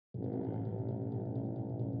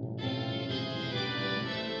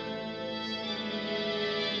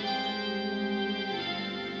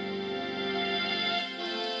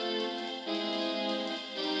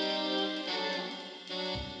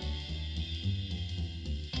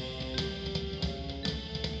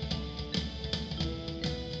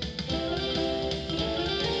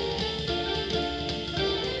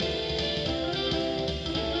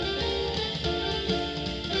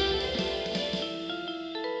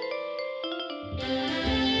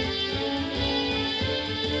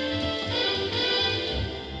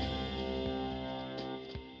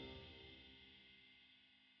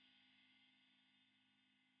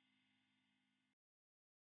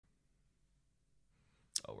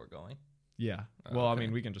how we're going. Yeah. Well, I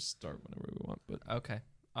mean, we can just start whenever we want, but Okay.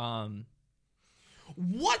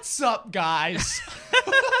 what's up, guys?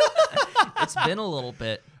 It's been a little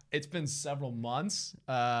bit. It's been several months.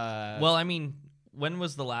 Well, I mean, when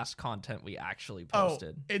was the last content we actually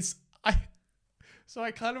posted? So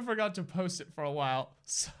I kind of forgot to post it for a while,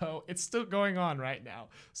 so it's still going on right now.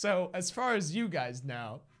 So as far as you guys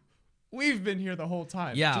know, we've been here the whole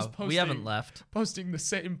time. Yeah, just we haven't left. Posting the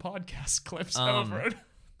same podcast clips over and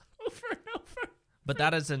over. But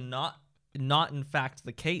that is not in fact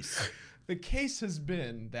the case. The case has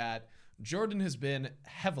been that Jordan has been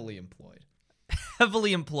heavily employed.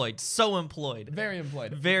 Heavily employed. So employed. Very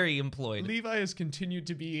employed. Very employed. Levi has continued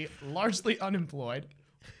to be largely unemployed.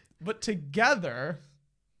 But together,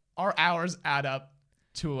 our hours add up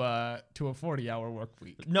to a 40-hour work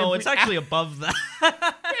week. No, it's actually above that.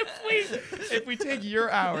 if we take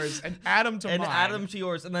your hours and add them to mine, and add them to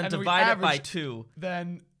yours, and then and divide it by 2,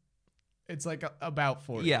 then it's like about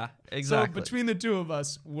 40. Yeah, exactly. So between the two of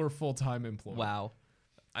us, we're full-time employed. Wow.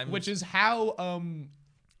 Which is how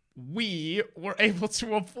we were able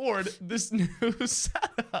to afford this new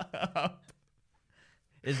setup.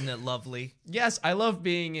 Isn't it lovely? Yes, I love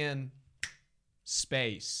being in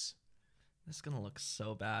space. This is going to look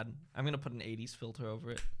so bad. I'm going to put an 80s filter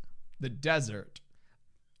over it. The desert.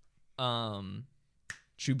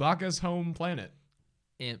 Chewbacca's home planet.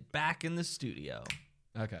 Back in the studio.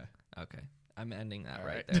 Okay. I'm ending that All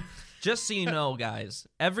right right there. Just so you know, guys,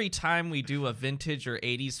 every time we do a vintage or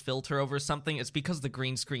 80s filter over something, it's because the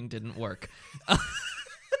green screen didn't work.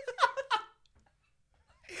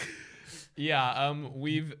 Yeah,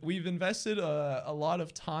 we've invested a lot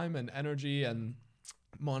of time and energy and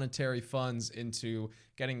monetary funds into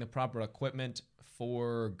getting the proper equipment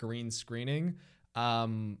for green screening,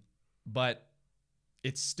 but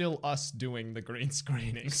it's still us doing the green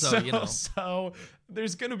screening. So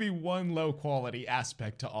there's going to be one low quality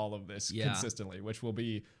aspect to all of this consistently, which will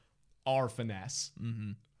be our finesse.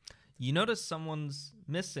 Mm-hmm. You notice someone's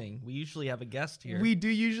missing. We usually have a guest here. We do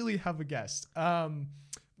usually have a guest.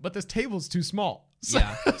 But this table's too small.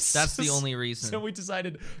 Yeah, that's the only reason. So we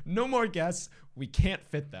decided no more guests. We can't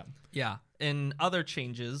fit them. Yeah. And other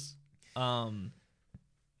changes, Levi's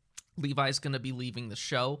going to be leaving the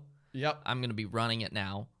show. Yep. I'm going to be running it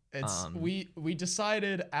now. It's we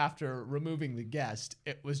decided after removing the guest,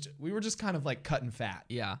 we were just kind of like cutting fat.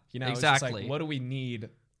 Yeah, you know, exactly. It's just like, what do we need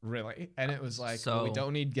really? And it was like, well, we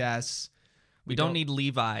don't need guests. We don't need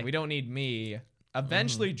Levi. We don't need me.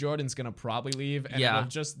 Eventually, Jordan's gonna probably leave, and it'll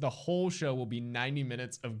just the whole show will be 90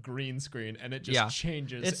 minutes of green screen, and it just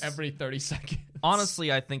changes every 30 seconds.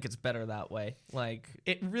 Honestly, I think it's better that way. Like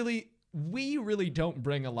we really don't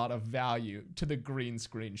bring a lot of value to the green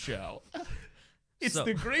screen show. It's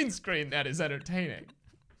the green screen that is entertaining.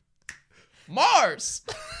 Mars!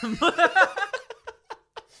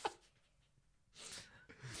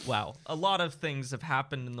 Wow. A lot of things have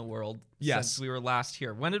happened in the world since we were last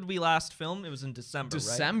here. When did we last film? It was in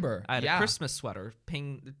December, right? I had a Christmas sweater.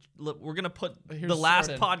 Look, we're going to put Here's the last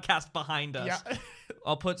Jordan. podcast behind us. Yeah.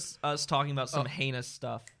 I'll put us talking about some heinous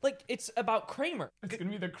stuff. Like, it's about Kramer. It's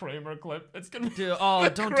going to be the Kramer clip. It's going to be don't Kramer,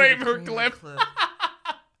 do the Kramer clip.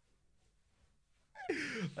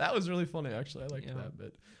 That was really funny, actually. I liked that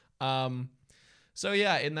bit. So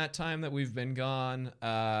yeah, in that time that we've been gone,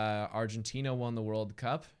 Argentina won the World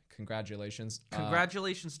Cup. Congratulations.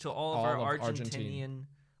 Congratulations to all of our Argentinian...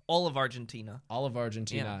 All of Argentina. All of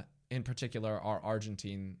Argentina, in particular, our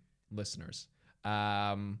Argentine listeners.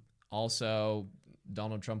 Also,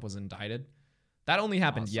 Donald Trump was indicted. That only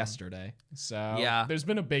happened yesterday. So there's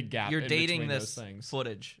been a big gap. You're in dating between this those things.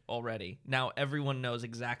 footage already. Now everyone knows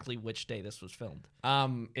exactly which day this was filmed.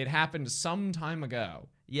 It happened some time ago.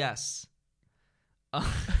 Yes. I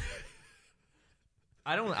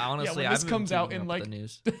don't honestly. When this comes out in like the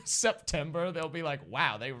news. September, they'll be like,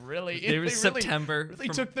 "Wow, they really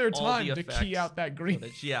took their time to key out that green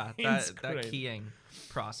footage." Yeah, that keying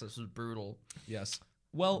process was brutal. Yes.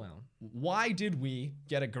 Well, why did we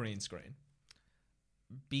get a green screen?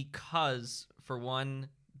 Because, for one,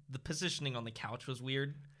 the positioning on the couch was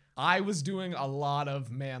weird. I was doing a lot of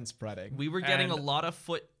manspreading. We were getting a lot of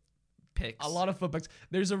foot pics. A lot of foot pics.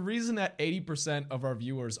 There's a reason that 80% of our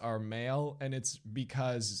viewers are male, and it's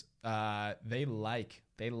because they like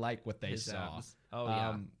what they saw. Abs. Oh,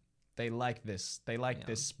 yeah. They like this. They like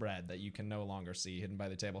this spread that you can no longer see hidden by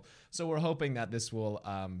the table. So we're hoping that this will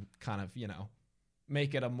kind of,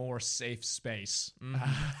 make it a more safe space.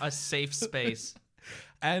 Mm-hmm. A safe space.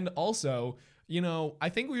 And also, I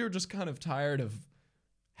think we were just kind of tired of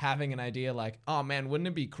having an idea like, oh man, wouldn't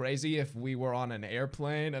it be crazy if we were on an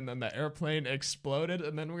airplane and then the airplane exploded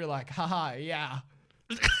and then we were like, haha, yeah,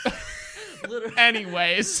 Literally.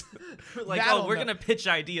 Anyways, Like, that'll we're know. gonna pitch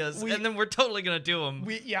ideas, and then we're totally gonna do them.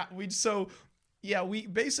 we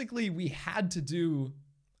had to do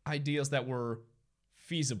ideas that were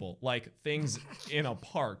feasible, like things in a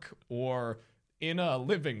park or in a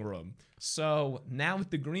living room. So now with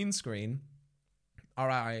the green screen,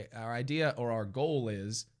 our idea or our goal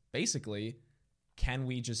is basically, can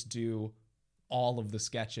we just do all of the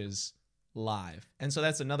sketches live? And so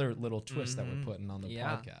that's another little twist that we're putting on the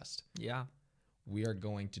podcast. Yeah. We are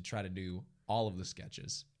going to try to do all of the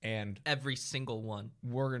sketches, and Every single one.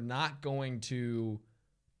 we're not going to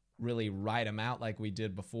really write them out like we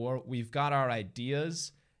did before. We've got our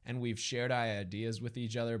ideas and we've shared our ideas with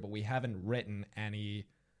each other, but we haven't written any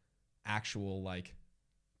actual like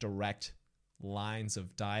direct lines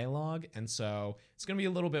of dialogue. And so it's going to be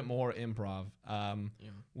a little bit more improv.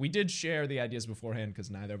 We did share the ideas beforehand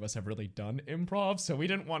because neither of us have really done improv. So we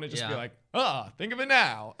didn't want to just be like, think of it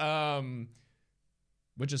now.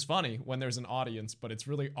 Which is funny when there's an audience, but it's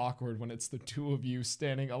really awkward when it's the two of you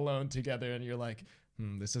standing alone together and you're like,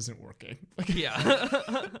 this isn't working.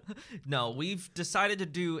 Yeah. No, we've decided to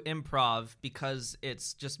do improv because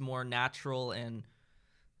it's just more natural and...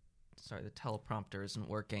 Sorry, the teleprompter isn't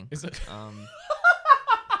working. Is it?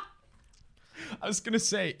 I was going to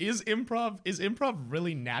say, is improv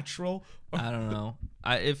really natural? I don't know.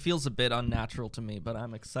 It feels a bit unnatural to me, but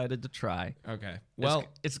I'm excited to try. Okay. Well,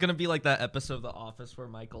 it's going to be like that episode of The Office where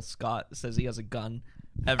Michael Scott says he has a gun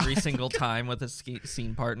every single time with his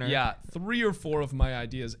scene partner. yeah, 3 or 4 of my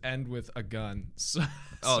ideas end with a gun. So,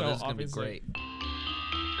 this is going to be great.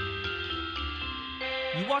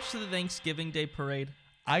 You watched the Thanksgiving Day parade?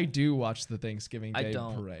 I do watch the Thanksgiving Day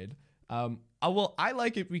don't. parade. I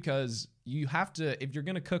like it because you have to, if you're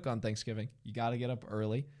going to cook on Thanksgiving, you got to get up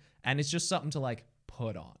early. And it's just something to like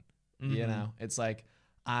put on, you know? It's like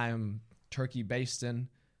I'm turkey basting,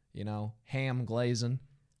 you know, ham glazing,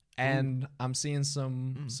 and I'm seeing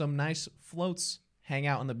some nice floats hang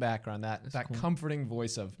out in the background. That cool. Comforting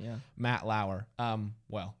voice of Matt Lauer.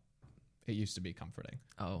 Well, it used to be comforting.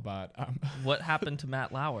 Oh. But what happened to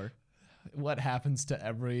Matt Lauer? What happens to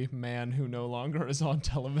every man who no longer is on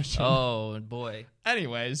television? Oh, boy.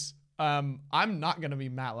 Anyways, I'm not going to be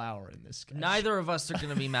Matt Lauer in this sketch. Neither of us are going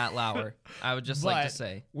to be Matt Lauer. I would just like to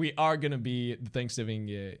say. We are going to be the Thanksgiving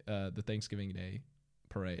Day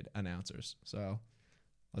parade announcers. So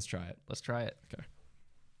let's try it. Let's try it. Okay.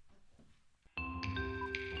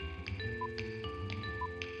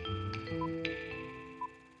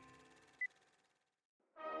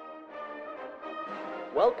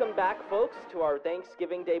 Welcome back, folks, to our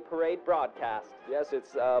Thanksgiving Day Parade broadcast. Yes,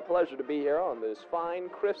 it's a pleasure to be here on this fine,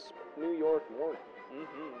 crisp New York morning.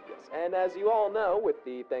 Yes. And as you all know, with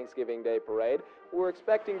the Thanksgiving Day Parade, we're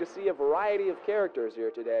expecting to see a variety of characters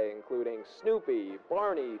here today, including Snoopy,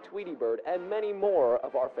 Barney, Tweety Bird, and many more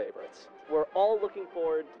of our favorites. We're all looking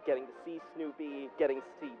forward to getting to see Snoopy, getting to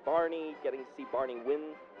see Barney win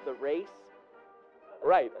the race.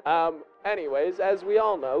 Right. Anyways, as we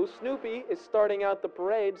all know, Snoopy is starting out the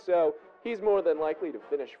parade, so he's more than likely to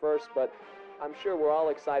finish first, but I'm sure we're all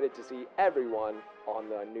excited to see everyone on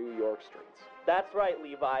the New York streets. That's right,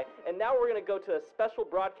 Levi. And now we're going to go to a special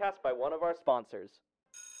broadcast by one of our sponsors.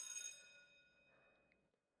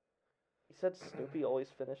 You said Snoopy always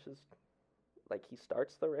finishes, like he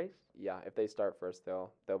starts the race? Yeah, if they start first,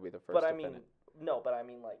 they'll be the first But to I mean, finish. no, but I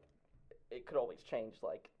mean, like, it could always change,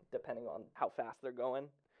 like, depending on how fast they're going.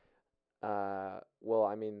 Well,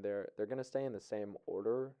 I mean, they're gonna stay in the same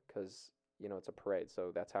order because you know it's a parade,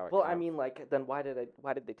 so that's how it. Well, I mean, like, then why did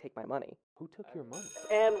they take my money? Who took your money?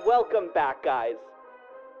 And welcome back, guys.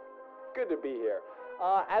 Good to be here.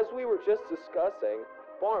 As we were just discussing,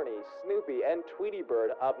 Barney, Snoopy, and Tweety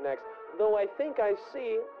Bird up next. Though I think I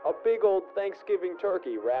see a big old Thanksgiving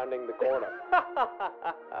turkey rounding the corner.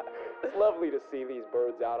 It's lovely to see these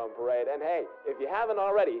birds out on parade. And hey, if you haven't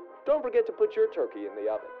already, don't forget to put your turkey in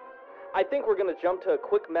the oven. I think we're going to jump to a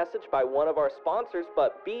quick message by one of our sponsors,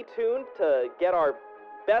 but be tuned to get our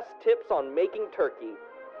best tips on making turkey.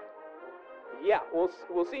 Yeah,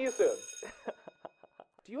 we'll see you soon.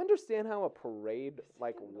 Do you understand how a parade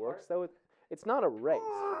works though? It's not a race.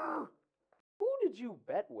 Who did you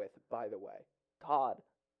bet with, by the way? Todd.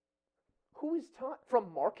 Who is Todd?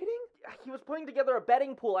 From marketing? He was putting together a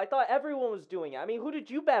betting pool. I thought everyone was doing it. I mean, who did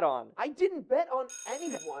you bet on? I didn't bet on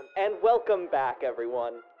anyone. And welcome back,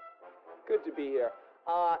 everyone. Good to be here.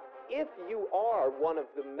 If you are one of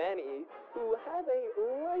the many who have a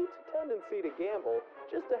light tendency to gamble,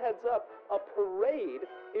 just a heads up, a parade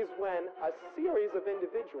is when a series of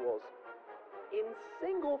individuals in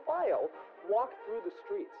single file walk through the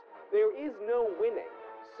streets. There is no winning.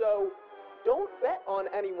 So don't bet on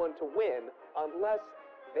anyone to win unless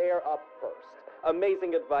they're up first.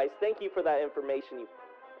 Amazing advice. Thank you for that information, you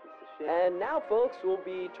piece of shit. And now, folks, we'll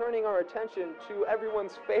be turning our attention to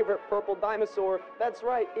everyone's favorite purple dinosaur. That's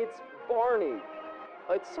right, it's Barney.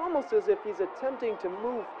 It's almost as if he's attempting to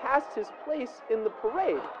move past his place in the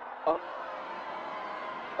parade.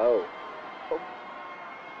 Oh.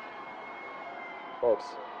 Folks,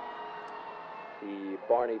 the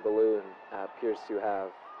Barney balloon appears to have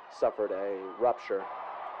suffered a rupture,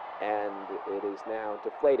 and it is now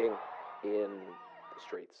deflating in the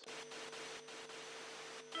streets.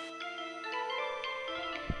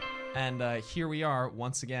 And here we are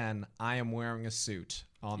once again. I am wearing a suit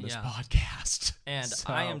on this Yeah. podcast. And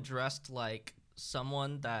So- I am dressed like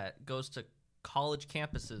someone that goes to college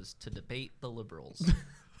campuses to debate the liberals.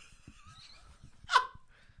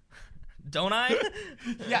 Don't I?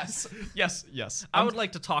 Yes. I would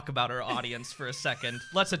like to talk about our audience for a second.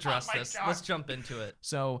 Let's address Oh my this. God. Let's jump into it.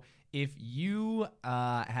 So if you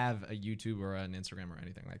have a YouTube or an Instagram or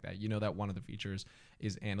anything like that, you know that one of the features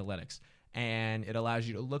is analytics. And it allows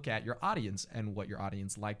you to look at your audience and what your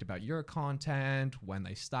audience liked about your content, when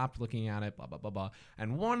they stopped looking at it, blah, blah, blah, blah.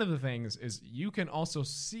 And one of the things is you can also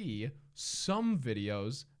see some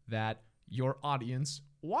videos that your audience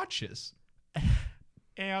watches.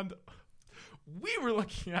 And we were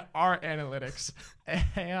looking at our analytics,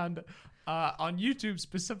 and on YouTube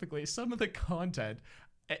specifically, some of the content,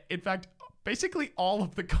 in fact, basically all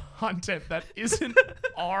of the content that isn't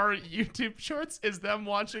our YouTube shorts is them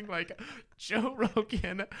watching like Joe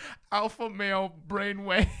Rogan, alpha male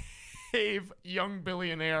brainwave, young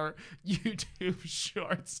billionaire YouTube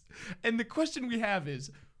shorts. And the question we have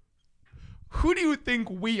is, who do you think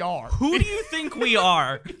we are? Who do you think we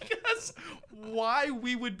are? Because why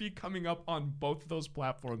we would be coming up on both of those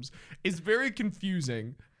platforms is very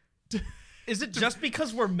confusing. Is it just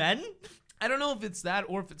because we're men? I don't know if it's that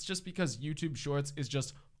or if it's just because YouTube Shorts is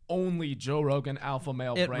just only Joe Rogan alpha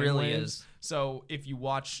male It brainwaves. really is. So if you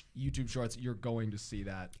watch YouTube Shorts, you're going to see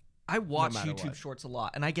that. I watch matter YouTube what. Shorts a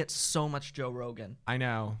lot, and I get so much Joe Rogan. I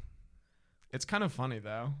know. It's kind of funny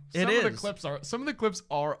though. It Some of the clips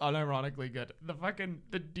are unironically good.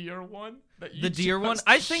 The deer one that you The deer one? just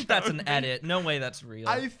I think that's showed an me. edit. No way that's real.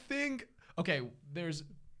 I think there's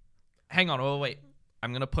Hang on. Oh, wait.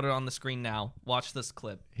 I'm going to put it on the screen now. Watch this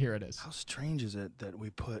clip. here it is. How strange is it that we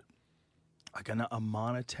put like a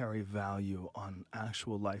monetary value on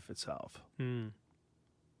actual life itself?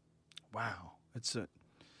 Wow. It's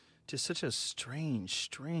just such a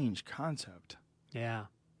strange concept. Yeah.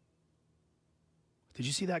 Did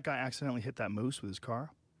you see that guy accidentally hit that moose with his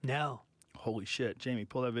car? No. Holy shit. Jamie,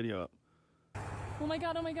 pull that video up. Oh my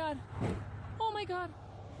god, oh my god. Oh my god.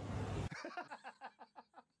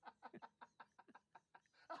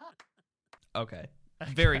 Okay.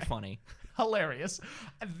 Very funny. Hilarious.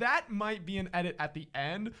 That might be an edit at the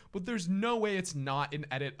end, but there's no way it's not an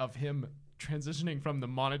edit of him transitioning from the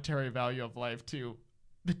monetary value of life to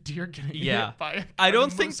the deer getting Yeah. hit by. I the don't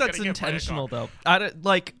think moose that's getting hit by a intentional, car. though. I don't,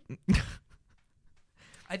 like...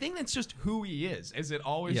 I think that's just who he is. Is it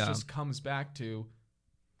always Yeah. just comes back to,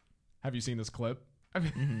 have you seen this clip? I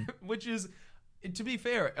mean, which is, to be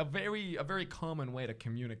fair, a very common way to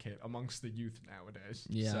communicate amongst the youth nowadays.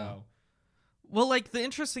 Yeah. So, Well, like, the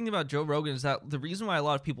interesting thing about Joe Rogan is that the reason why a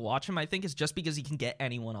lot of people watch him, I think, is just because he can get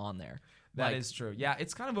anyone on there. that Like, is true. Yeah,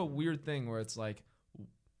 it's kind of a weird thing where it's like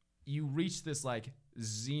you reach this like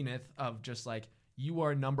zenith of just like you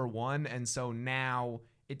are number one, and so now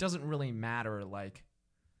it doesn't really matter like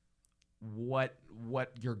what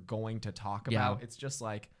you're going to talk Yeah. about. It's just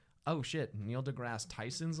like, oh shit, Neil deGrasse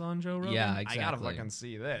Tyson's on Joe Rogan. Yeah, I gotta exactly. fucking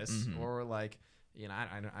see this. Mhm. Or like, you know,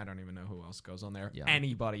 I don't even know who else goes on there. Yeah.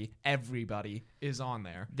 Anybody, everybody is on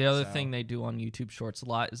there. The other So- thing they do on YouTube Shorts a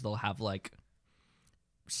lot is they'll have, like,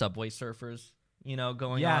 Subway surfers, you know,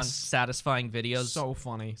 going on, Yes. satisfying videos. so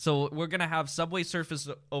funny. So we're going to have Subway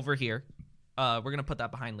surfers over here. We're going to put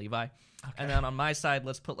that behind Levi. And then on my side,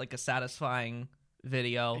 let's put, like, a satisfying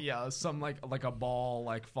video. Yeah, some like a ball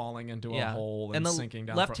like falling into a Yeah. hole And and the sinking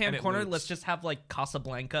down. left-hand and it corner, loops. let's just have, like,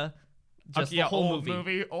 Casablanca. Just yeah, the whole old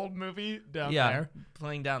movie. old movie down Yeah, there.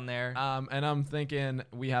 playing down there. And I'm thinking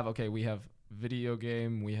we have video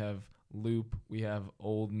game, we have loop, we have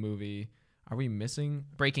old movie. Are we missing?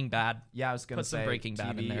 Breaking Bad. Yeah, I was gonna Put some say Breaking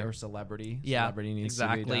Bad in TV there. or celebrity. Yeah, Celebrity needs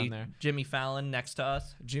exactly. to be down there. Jimmy Fallon next to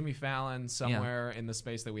us. Jimmy Fallon somewhere in the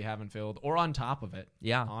space that we haven't filled, or on top of it.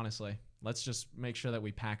 Yeah. Honestly, let's just make sure that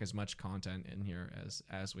we pack as much content in here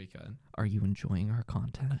as we can. Are you enjoying our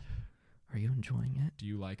content? Are you enjoying it? Do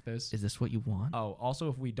you like this? Is this what you want? Oh, also,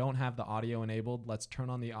 if we don't have the audio enabled, let's turn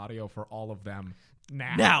on the audio for all of them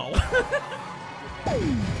now. Now.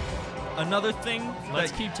 Another thing.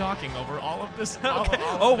 Let's keep talking over all of this.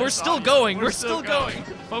 We're still going. We're still going.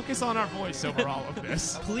 Focus on our voice over all of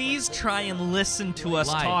this. Please try and listen to us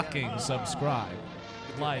talking. Subscribe.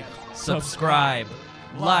 Like. Subscribe.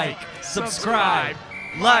 Like. Subscribe.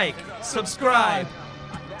 Like. Subscribe.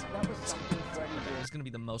 It's going to be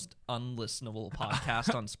the most unlistenable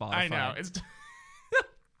podcast on Spotify. I know. It's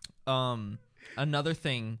another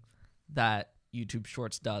thing that YouTube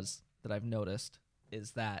Shorts does that I've noticed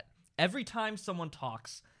is that every time someone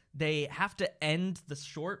talks, they have to end the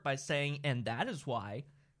short by saying, and that is why,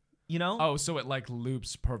 you know? Oh, so it like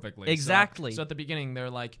loops perfectly. Exactly. So at the beginning, they're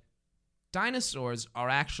like, dinosaurs are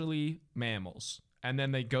actually mammals. And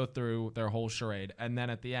then they go through their whole charade. And then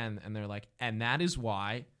at the end, and they're like, and that is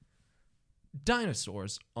why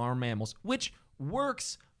dinosaurs are mammals, which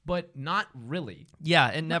works, but not really. Yeah,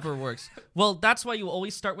 it never works. Well, that's why you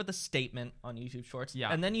always start with a statement on YouTube Shorts.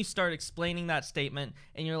 Yeah. And then you start explaining that statement,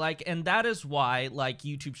 and you're like, and that is why, like,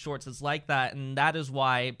 YouTube Shorts is like that, and that is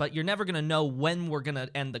why, but you're never going to know when we're going to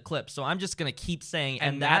end the clip. So I'm just going to keep saying,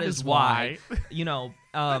 and that is why, you know,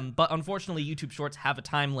 but unfortunately, YouTube Shorts have a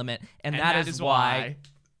time limit, and that is why.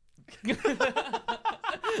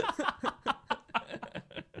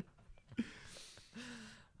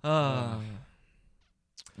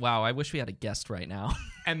 Wow, I wish we had a guest right now.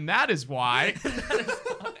 And that is why.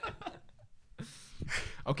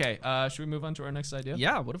 Okay, should we move on to our next idea?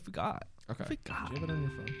 Yeah, what have we got? Okay. What have we got? Do you have it on your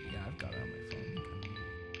phone? Yeah, I've got it on my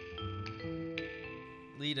phone.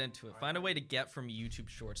 Lead into it. Find a way to get from YouTube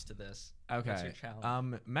Shorts to this. Okay. What's your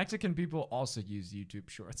challenge? Mexican people also use YouTube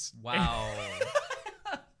Shorts. Wow.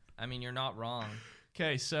 I mean, you're not wrong.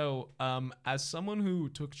 Okay, so as someone who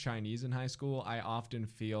took Chinese in high school, I often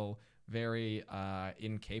feel very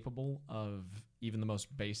incapable of even the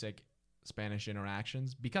most basic Spanish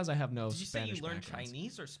interactions because I have no Did you Spanish say you learned backgrounds.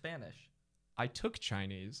 Chinese or Spanish? I took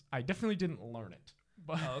Chinese. I definitely didn't learn it.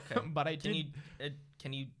 But, Oh, okay. but I did.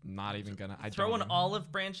 Can you Not even gonna. I throw don't an know.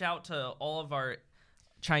 olive branch out to all of our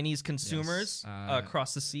Chinese consumers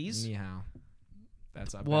across the seas? Ni hao.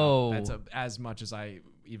 That's about, Whoa. That's as much as I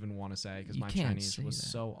even want to say because You my can't Chinese say was that.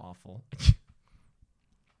 so awful.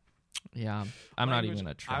 Yeah, I'm not Language, even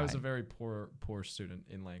gonna try. I was a very poor student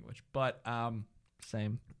in language, but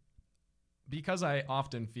Same. because I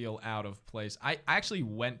often feel out of place, I actually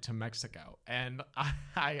went to Mexico and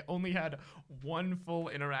I only had one full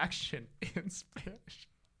interaction in Spanish,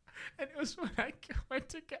 and it was when I went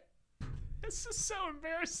to get. This is so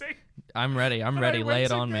embarrassing. I'm ready. I'm But ready. I went Lay it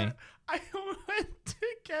to on me. I went to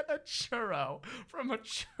get a churro from a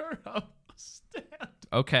churro stand.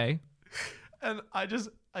 Okay. And I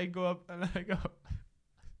go up and I go,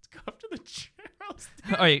 let's go up to the churro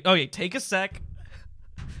stand. Okay, take a sec.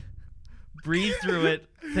 Breathe through it.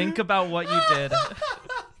 Think about what you did.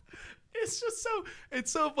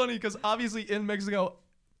 It's so funny because obviously in Mexico,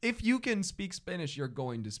 if you can speak Spanish, you're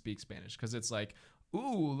going to speak Spanish because it's like,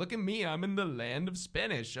 ooh, look at me. I'm in the land of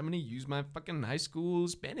Spanish. I'm going to use my fucking high school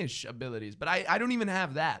Spanish abilities. But I don't even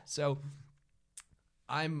have that. So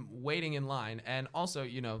I'm waiting in line. And also,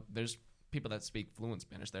 you know, there's people that speak fluent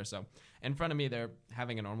Spanish there. So in front of me, they're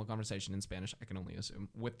having a normal conversation in Spanish, I can only assume,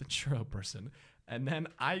 with the churro person. And then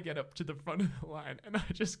I get up to the front of the line and I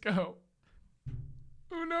just go,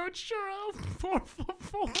 uno churro, por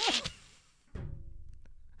favor.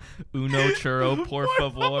 Uno churro, por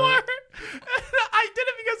favor. I did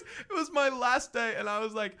it because it was my last day, and I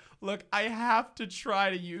was like, "Look, I have to try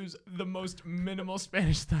to use the most minimal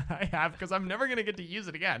Spanish that I have because I'm never gonna get to use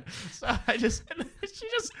it again." So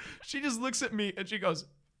she just looks at me and she goes,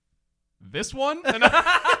 "This one?" And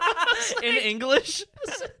In English?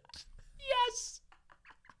 Yes.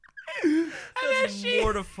 And That's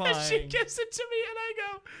mortifying. And she gives it to me, and I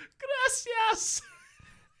go, "Gracias."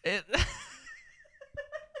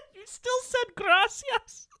 You still said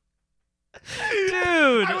gracias.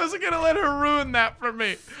 Dude. I wasn't going to let her ruin that for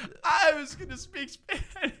me. I was going to speak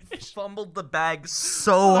Spanish. Fumbled the bag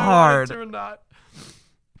so Whether hard. or not.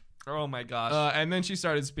 Oh my gosh. And then she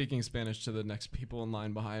started speaking Spanish to the next people in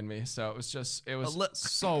line behind me. So it was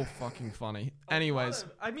so fucking funny. Anyways.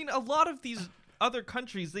 A lot of these other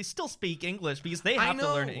countries, they still speak English because they have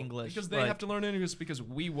to learn English. Because they have to learn English because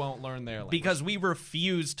we won't learn their language. Because we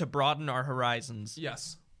refuse to broaden our horizons.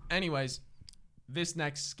 Yes. Anyways, this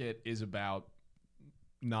next skit is about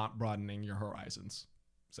not broadening your horizons.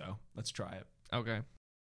 So let's try it. Okay.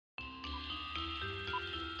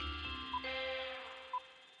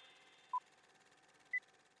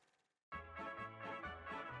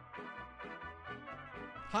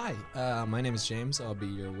 Hi, my name is James. I'll be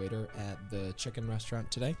your waiter at the chicken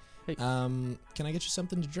restaurant today. Hey. Can I get you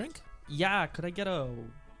something to drink? Yeah, could I get a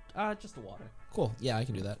Just the water. Cool. Yeah, I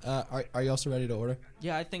can do that. Are you also ready to order?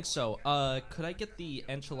 Yeah, I think so. Could I get the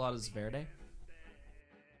enchiladas verde?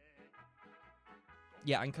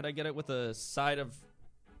 Yeah, and could I get it with a side of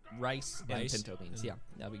rice and pinto beans? Yeah,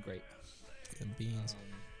 that'd be great. And beans.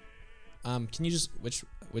 Can you just which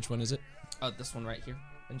one is it? This one right here.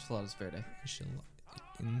 Enchiladas verde.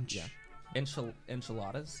 Yeah.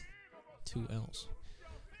 Enchiladas. 2 L's.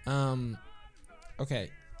 Okay.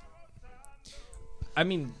 I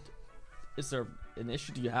mean, is there an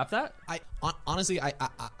issue? Do you have that? Honestly,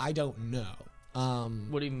 I don't know.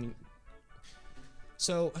 What do you mean?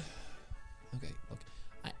 So, okay, look,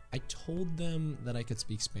 I told them that I could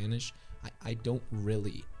speak Spanish. I don't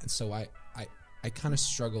really, and so I kind of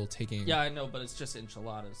struggle taking. Yeah, I know, but it's just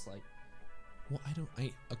enchiladas, like. Well,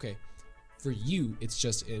 okay, for you it's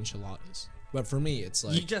just enchiladas, but for me it's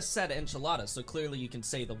like. You just said enchiladas, so clearly you can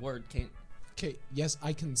say the word. Okay, yes,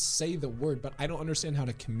 I can say the word, but I don't understand how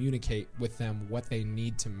to communicate with them what they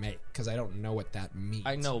need to make, because I don't know what that means.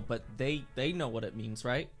 I know, but they know what it means,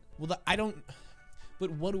 right? Well, I don't.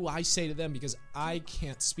 But what do I say to them, because I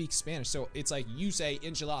can't speak Spanish? So it's like you say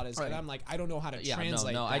enchiladas, right. And I'm like, I don't know how to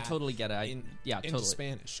translate. No, that I totally get it. Into Totally.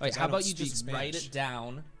 Spanish. Right, how about you just Spanish. write it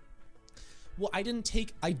down? Well, I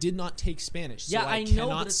did not take Spanish. So Yeah, I know,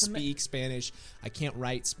 cannot but it's speak Spanish. I can't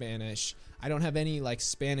write Spanish. I don't have any like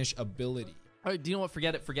Spanish ability. All right, do you know what?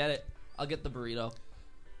 Forget it. I'll get the burrito.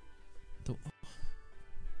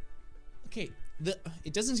 Okay,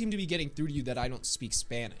 it doesn't seem to be getting through to you that I don't speak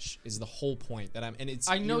Spanish. Is the whole point that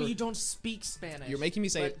I know you don't speak Spanish. You're making me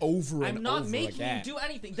say it over and over again. I'm not making you do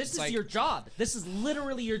anything. This is like, your job. This is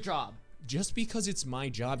literally your job. Just because it's my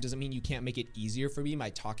job doesn't mean you can't make it easier for me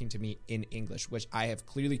by talking to me in English, which I have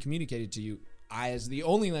clearly communicated to you as the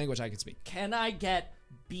only language I can speak. Can I get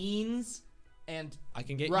beans and I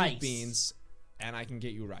can get rice? you beans and I can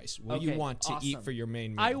get you rice. What do you want to eat for your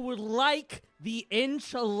main meal? I would like the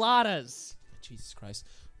enchiladas. Jesus Christ.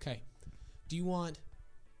 Okay. Do you want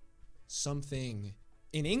something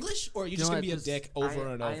in English, or are you just going to be a dick over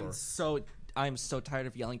and over? I'm so tired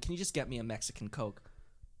of yelling. Can you just get me a Mexican Coke?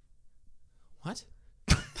 What?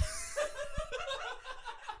 Okay,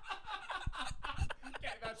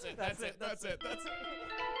 that's it.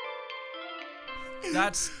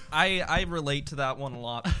 I relate to that one a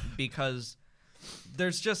lot because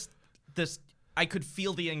there's just this. I could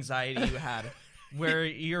feel the anxiety you had where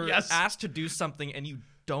you're asked to do something and you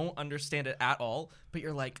don't understand it at all, but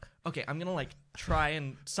you're like, okay, I'm gonna like try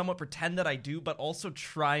and somewhat pretend that I do, but also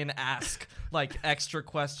try and ask like extra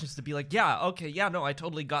questions to be like, yeah, okay, yeah, no, I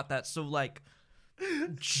totally got that. So like,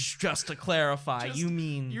 just to clarify, you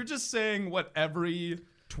mean you're just saying what every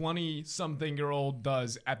 20-something-year-old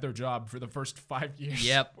does at their job for the first 5 years.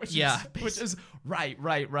 Yep. Which is right.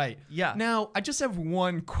 Yeah. Now, I just have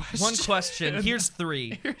one question. One question. Here's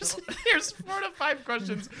 3. Here's 4 to 5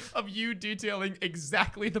 questions of you detailing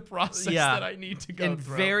exactly the process that I need to go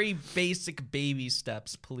through. Very basic baby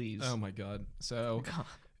steps, please. Oh my God. So,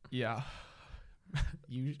 yeah.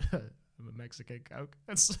 You... a Mexican Coke.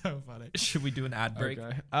 That's so funny. Should we do an ad break?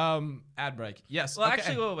 Okay. Ad break. Yes. Well, okay.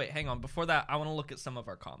 actually, wait. Hang on. Before that, I want to look at some of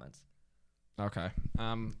our comments. Okay.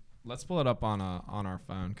 Let's pull it up on our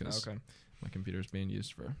phone because my computer's being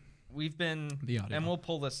used for. We've been the audio, and we'll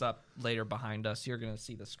pull this up later behind us. You're gonna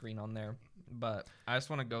see the screen on there, but I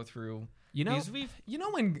just want to go through. You know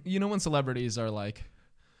when celebrities are like,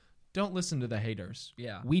 don't listen to the haters.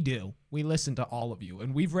 Yeah. We do. We listen to all of you,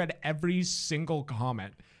 and we've read every single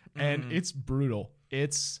comment. And it's brutal.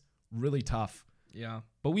 It's really tough. Yeah.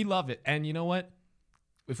 But we love it. And you know what?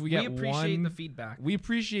 If we appreciate the feedback. We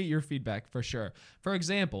appreciate your feedback for sure. For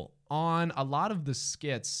example, on a lot of the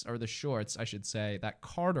skits, or the shorts, I should say, that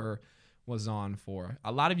Carter was on for,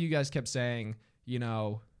 a lot of you guys kept saying,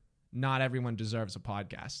 not everyone deserves a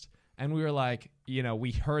podcast. And we were like,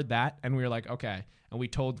 we heard that, and we were like, okay. And we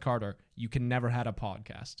told Carter, you can never have a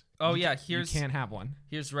podcast. You can't have one.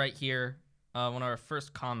 Here's right here. One of our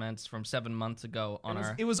first comments from 7 months ago on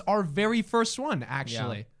it was our very first one,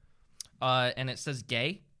 actually. Yeah. And it says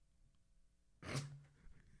gay.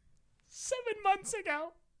 7 months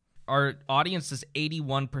ago. Our audience is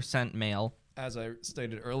 81% male. As I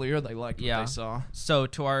stated earlier, they liked what they saw. So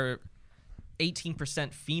to our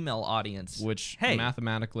 18% female audience, which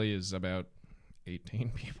mathematically is about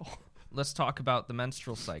 18 people. Let's talk about the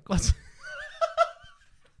menstrual cycle.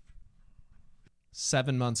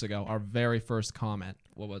 7 months ago, our very first comment.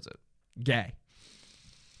 What was it? Gay.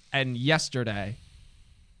 And yesterday,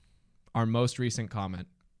 our most recent comment.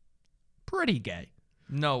 Pretty gay.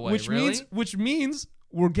 No way, really? Which means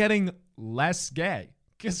we're getting less gay.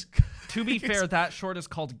 To be fair, that short is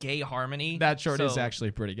called Gay Harmony. That short is so-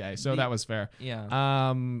 actually pretty gay, so that was fair.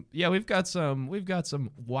 Yeah. Yeah, we've got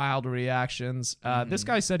some wild reactions. This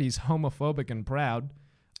guy said he's homophobic and proud.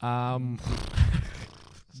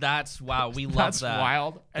 That's wow. We love That's that.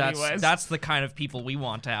 wild. Anyways. That's the kind of people we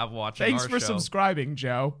want to have watching Thanks our for show. subscribing,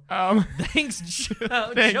 Joe. Thanks,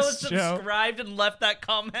 Joe. Thanks, Joe Joe. subscribed and left that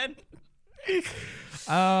comment.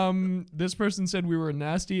 This person said we were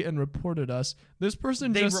nasty and reported us. This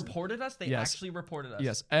person They just reported us. They Yes. actually reported us.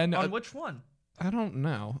 yes, and On which one? I don't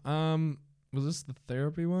know. Was this the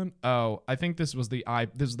therapy one? Oh, I think this was the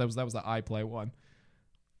that was the iPlay one,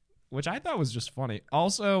 which I thought was just funny.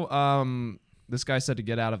 Also, this guy said to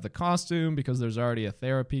get out of the costume because there's already a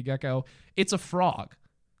therapy gecko. It's a frog.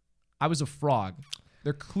 I was a frog.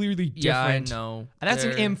 They're clearly different. Yeah, I know. And that's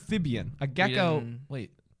an They're- amphibian. A gecko. didn't-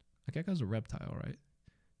 Wait, a gecko's a reptile, right?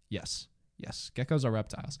 Yes. Geckos are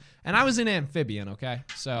reptiles. And I was an amphibian. Okay,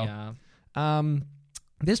 so Yeah.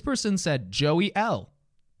 this person said Joey L.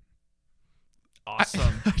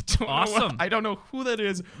 Awesome. I don't know who that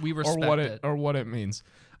is. We or respect what it. or what it means.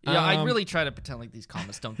 Yeah, I Um, really try to pretend like these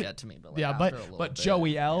comments don't get to me, but like yeah, after a but little bit,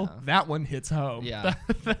 Joey L, yeah. that one hits home. Yeah.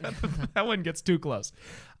 that one gets too close.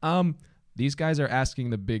 These guys are asking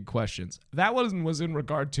the big questions. That one was in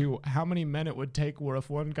regard to how many men it would take where if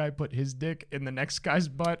one guy put his dick in the next guy's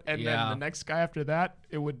butt and then Yeah. the next guy after that,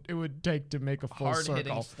 it would take to make a full Hard-hitting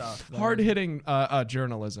circle. stuff. Hard-hitting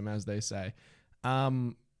journalism, as they say.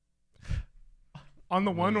 On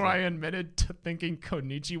the one where I admitted to thinking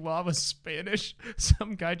Konnichiwa was Spanish,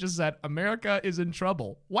 some guy just said, America is in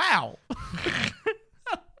trouble. Wow.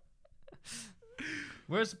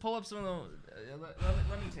 Where's pull up some of the?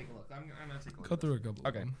 Let me take a look. I'm gonna take a look. Go through a couple.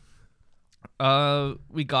 Okay.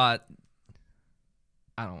 We got.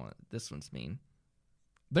 I don't want this one's mean.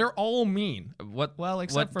 They're all mean. What? Well,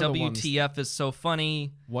 except what for the ones- WTF is so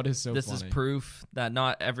funny. What is so This funny? is proof that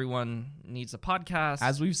not everyone needs a podcast.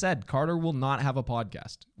 As we've said, Carter will not have a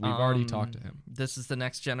podcast. We've already talked to him. This is the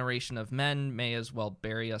next generation of men. May as well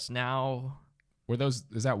bury us now.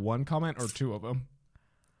 Is that one comment or two of them?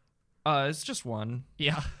 It's just one.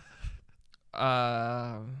 Yeah.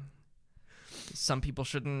 Some people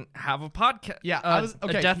shouldn't have a podcast. Yeah,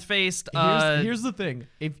 A death-faced. Here's the thing.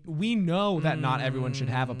 If we know that not everyone should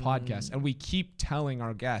have a podcast, and we keep telling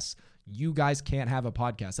our guests, you guys can't have a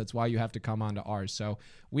podcast. That's why you have to come onto ours. So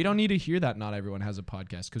we don't need to hear that not everyone has a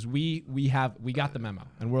podcast because we got the memo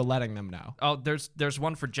and we're letting them know. Oh, there's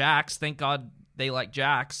one for Jax. Thank God they like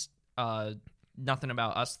Jax. Nothing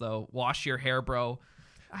about us though. Wash your hair, bro.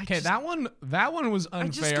 That one was unfair. I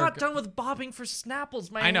just got done with bobbing for Snapples.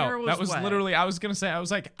 My I know hair was that was wet. literally. I was gonna say. I was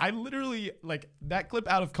like, I literally like that clip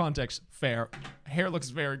out of context. Fair, hair looks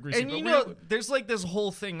very greasy. And but you we- know, there's like this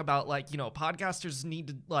whole thing about like podcasters need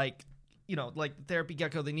to like Therapy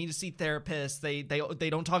Gecko. They need to see therapists. They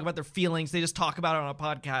don't talk about their feelings. They just talk about it on a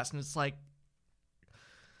podcast, and it's like,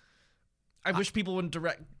 I wish people wouldn't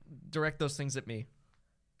direct those things at me.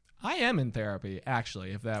 I am in therapy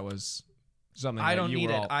actually. If that was something I that don't you need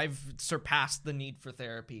were it. all- I've surpassed the need for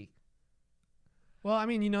therapy. Well, I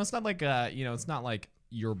mean, it's not like it's not like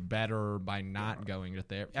you're better by not going to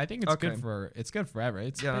therapy. I think it's Okay. good for everyone.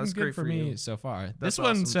 It's Yeah, been that's good great for for me you. so far. That's This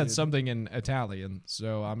one awesome, said dude. something in Italian,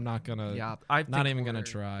 so I'm not gonna. Yeah, I not think even gonna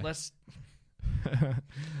we're- try. Let's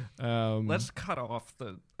Let's cut off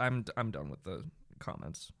the. I'm done with the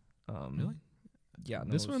comments. Really? Yeah.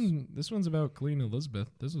 No, this one's about Queen Elizabeth.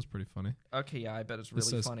 This was pretty funny. Okay, yeah, I bet it's This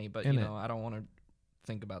really says funny, but in it. I don't want to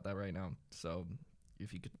think about that right now. So,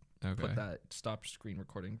 if you could Okay. put that stop screen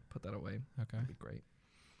recording, put that away. Okay. That'd be great.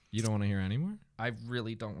 You don't want to hear anymore? I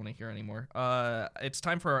really don't want to hear anymore. It's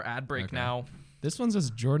time for our ad break Okay. now. This one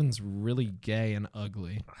says Jordan's really gay and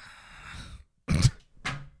ugly.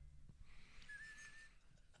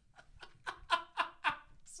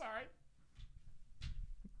 Sorry.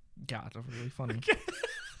 Yeah, it's really funny.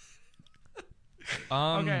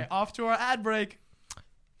 Okay, off to our ad break.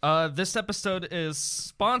 This episode is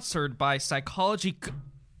sponsored by Psychology.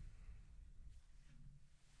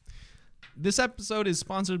 This episode is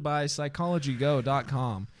sponsored by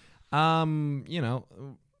psychologygo.com.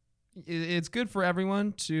 It's good for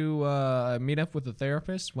everyone to meet up with a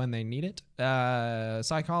therapist when they need it.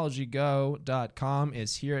 Psychologygo.com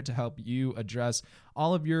is here to help you address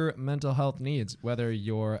all of your mental health needs, whether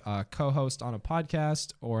you're a co-host on a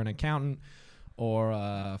podcast or an accountant or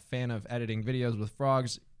a fan of editing videos with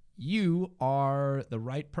frogs. You are the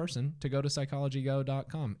right person to go to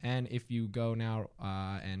psychologygo.com. And if you go now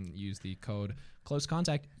and use the code Close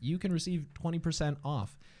Contact, you can receive 20%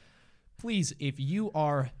 off. Please, if you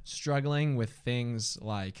are struggling with things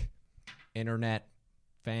like internet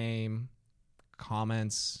fame,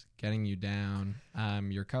 comments getting you down,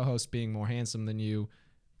 your co-host being more handsome than you,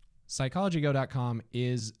 psychologygo.com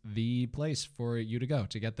is the place for you to go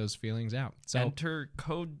to get those feelings out. So enter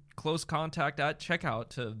code close contact at checkout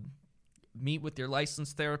to meet with your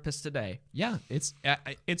licensed therapist today. Yeah, it's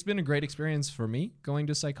been a great experience for me going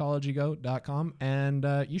to psychologygo.com, and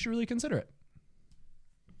you should really consider it.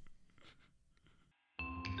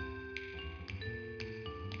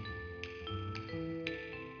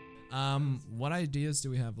 What ideas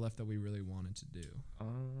do we have left that we really wanted to do?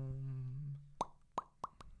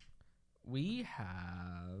 We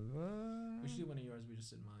have. We should do one of yours. We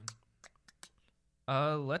just did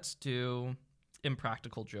mine. Let's do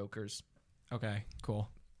Impractical Jokers. Okay, cool.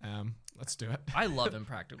 Let's do it. I love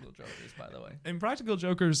Impractical Jokers, by the way. Impractical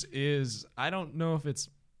Jokers is, I don't know if it's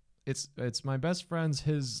my best friend's,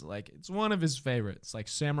 it's one of his favorites, like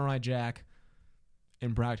Samurai Jack,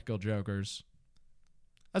 Impractical Jokers.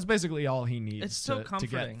 That's basically all he needs It's so to get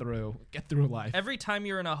comforting. through life. Every time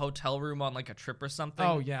you're in a hotel room on like a trip or something,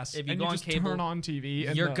 Oh yes, if you and go you on just cable, turn on TV,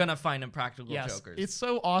 and you're gonna find Impractical Jokers. It's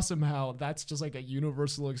so awesome how that's just like a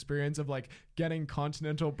universal experience of like getting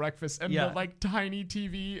continental breakfast and the like tiny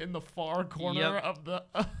TV in the far corner of the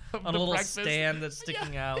on a little breakfast stand that's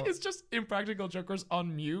sticking out. It's just Impractical Jokers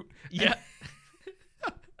on mute. Yeah.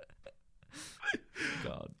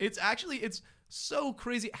 God, it's so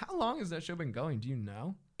crazy. How long has that show been going? Do you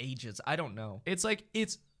know? Ages. I don't know. It's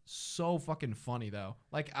so fucking funny though.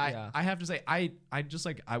 Like I have to say I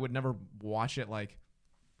would never watch it like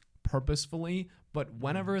purposefully, but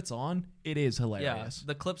whenever it's on, it is hilarious. Yeah,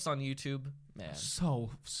 the clips on YouTube, man.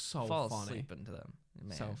 So Fall funny. asleep into them.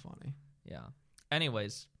 Man. So funny. Yeah.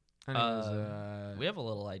 Anyways, we have a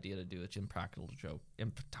little idea to do with Impractical Joke.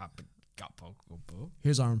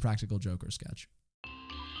 Here's our Impractical Joker sketch.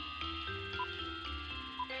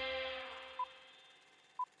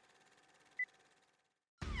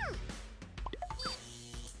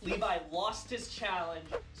 Levi lost his challenge,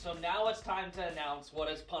 so now it's time to announce what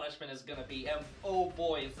his punishment is gonna be. And oh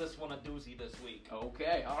boy, is this one a doozy this week.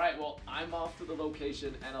 Okay, alright, well, I'm off to the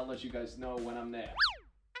location, and I'll let you guys know when I'm there.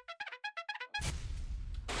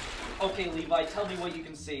 Okay, Levi, tell me what you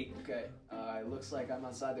can see. Okay, it looks like I'm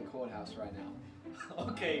outside the courthouse right now.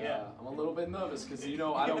 Okay, yeah. I'm a little bit nervous, because, you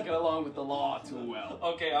know, I don't get along with the law too well.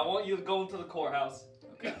 Okay, I want you to go into the courthouse.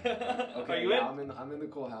 Okay. Are you yeah, in? I'm in the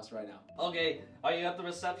courthouse right now. Okay, are you at the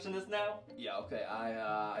receptionist now? Yeah, okay,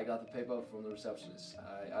 I got the paper from the receptionist.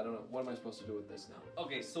 I don't know, what am I supposed to do with this now?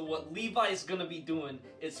 Okay, so what Levi's gonna be doing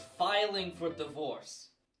is filing for divorce.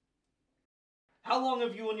 How long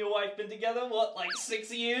have you and your wife been together? What, like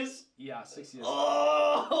 6 years? Yeah, 6 years.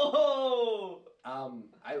 Oh!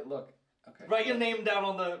 Look, okay. Write your name down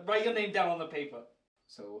on the paper.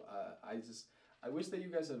 So, I wish that you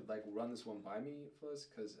guys had, like, run this one by me first,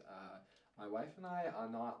 because, my wife and I are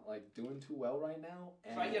not, like, doing too well right now.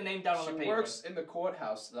 And write your name down on the paper. She works in the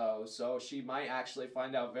courthouse, though, so she might actually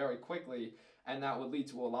find out very quickly, and that would lead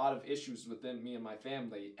to a lot of issues within me and my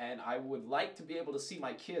family. And I would like to be able to see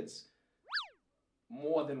my kids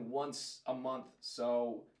more than once a month,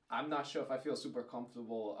 so I'm not sure if I feel super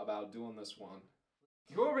comfortable about doing this one.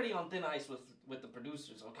 You're already on thin ice with the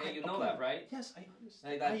producers, okay? You know that, right? Yes, I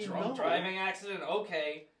understand. Like that drunk driving accident,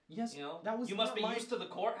 okay. Yes, you know, that was you must be not used to the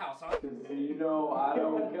courthouse, huh? You know, I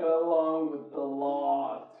don't get along with the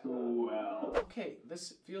law too well. Okay,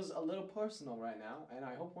 this feels a little personal right now, and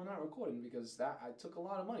I hope we're not recording because I took a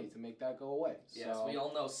lot of money to make that go away. Yes, so. we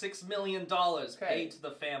all know $6 million paid to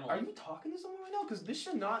the family. Are you talking to someone right now? Because this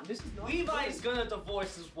is not. Levi's gonna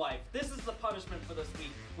divorce his wife. This is the punishment for this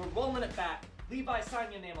week. We're rolling it back. Levi,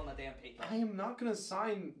 sign your name on the damn paper. I am not gonna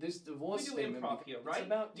sign this divorce statement. We do improv here, right?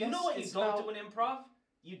 Do you know what you don't do in improv?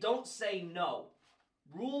 You don't say no.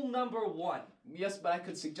 Rule number 1. Yes, but I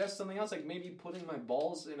could suggest something else, like maybe putting my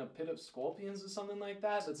balls in a pit of scorpions or something like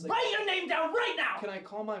that. That's like, write your name down right now! Can I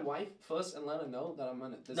call my wife first and let her know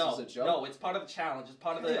that this is a joke? No, it's part of the challenge. It's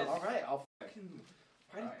part of the... Alright, I'll fucking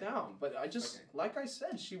write it down. But I just, like I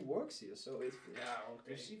said, she works here, so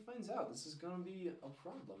if she finds out, this is gonna be a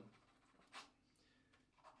problem.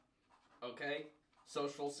 Okay.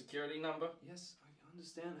 Social security number? Yes, I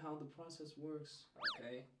understand how the process works.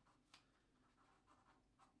 Okay.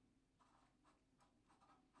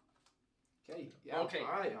 Okay, yeah, okay.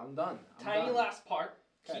 Alright, I'm done. Tiny last part.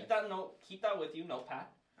 Okay. Keep that with you, notepad.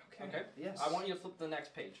 Okay. Yes. I want you to flip to the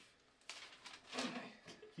next page.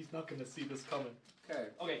 He's not gonna see this coming. Okay.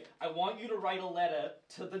 Okay, I want you to write a letter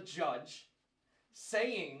to the judge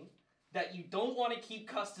saying that you don't want to keep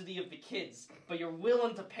custody of the kids, but you're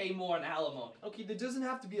willing to pay more in alimony. Okay, there doesn't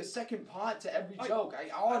have to be a second part to every joke. I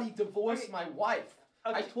already divorced my wife.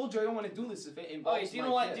 I told you I don't want to do this if it Okay, involves do you my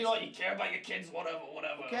know what? kids. Do you know what? You care about your kids, whatever.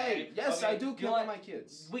 Okay, yes, I do care about my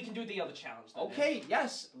kids. We can do the other challenge then. Okay,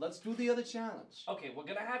 yes, let's do the other challenge. Okay, we're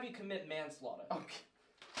gonna have you commit manslaughter. Okay.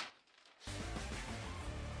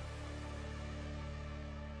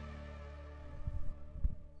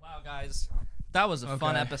 Wow, guys, that was a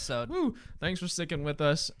fun Okay. episode. Woo! Thanks for sticking with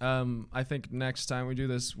us. I think next time we do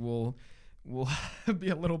this, we'll be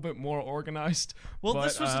a little bit more organized. Well, but,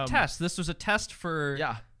 this was a test. This was a test for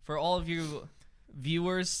Yeah. for all of you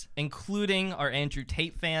viewers, including our Andrew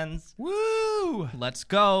Tate fans. Woo! Let's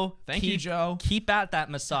go. Thank you, Joe. Keep at that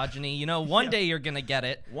misogyny. You know, one day you're gonna get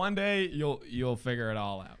it. One day you'll figure it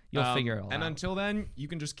all out. You'll figure it all and out. until then, you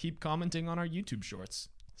can just keep commenting on our YouTube shorts.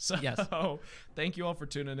 So Yes. thank you all for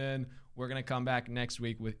tuning in. We're gonna come back next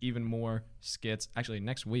week with even more skits. Actually,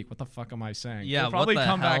 next week. What the fuck am I saying? Yeah, we'll probably what the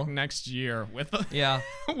come hell? back next year with a, Yeah.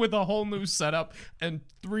 with a whole new setup and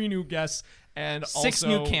 3 new guests and 6 also,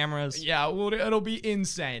 new cameras. Yeah, it'll be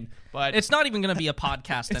insane. But It's not even gonna be a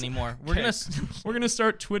podcast anymore. We're okay. gonna. We're gonna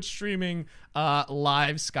start Twitch streaming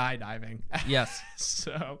live skydiving. Yes.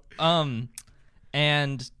 So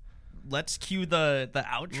And let's cue the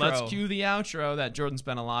outro. let's cue the outro that Jordan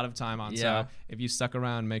spent a lot of time on. Yeah. So if you stuck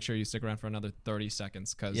around, make sure you stick around for another 30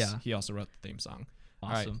 seconds because Yeah. he also wrote the theme song. All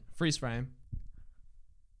right, Awesome. freeze frame.